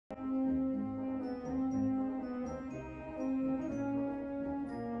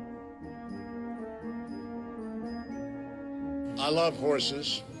I love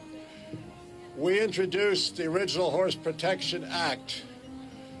horses. We introduced the original Horse Protection Act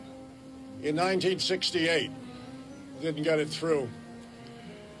in 1968. Didn't get it through.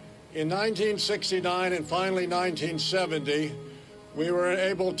 In 1969 and finally 1970, we were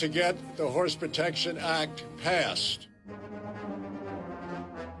able to get the Horse Protection Act passed.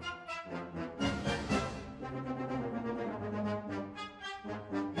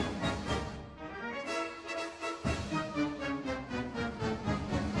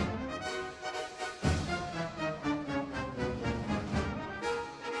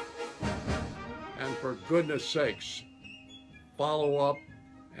 And for goodness sakes, follow up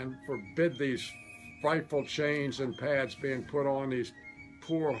and forbid these frightful chains and pads being put on these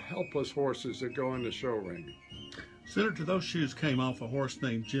poor, helpless horses that go in the show ring. Senator, those shoes came off a horse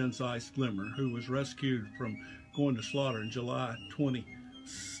named Jen's Ice Glimmer, who was rescued from going to slaughter in July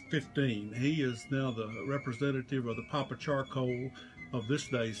 2015. He is now the representative of the Papa Charcoal of this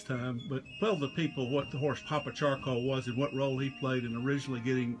day's time. But tell the people what the horse Papa Charcoal was and what role he played in originally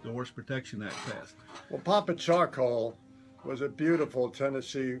getting the Horse Protection Act passed. Well, Papa Charcoal was a beautiful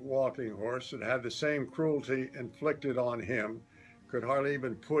Tennessee walking horse that had the same cruelty inflicted on him, could hardly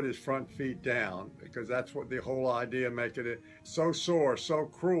even put his front feet down, because that's what the whole idea, making it so sore, so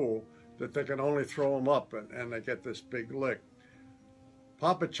cruel, that they can only throw him up and they get this big lick.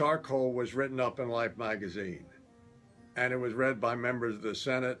 Papa Charcoal was written up in Life magazine, and it was read by members of the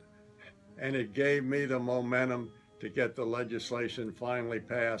Senate, and it gave me the momentum to get the legislation finally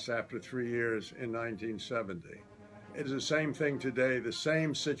passed after 3 years in 1970. It is the same thing today, the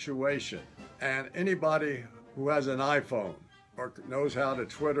same situation. And anybody who has an iPhone or knows how to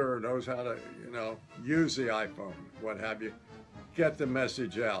Twitter or knows how to, use the iPhone, what have you, get the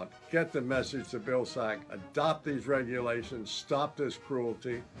message out. Get the message to Bill Sack. Adopt these regulations. Stop this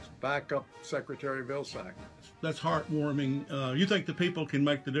cruelty. Back up Secretary Bill Sack. That's heartwarming. You think the people can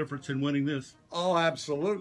make the difference in winning this? Oh, absolutely.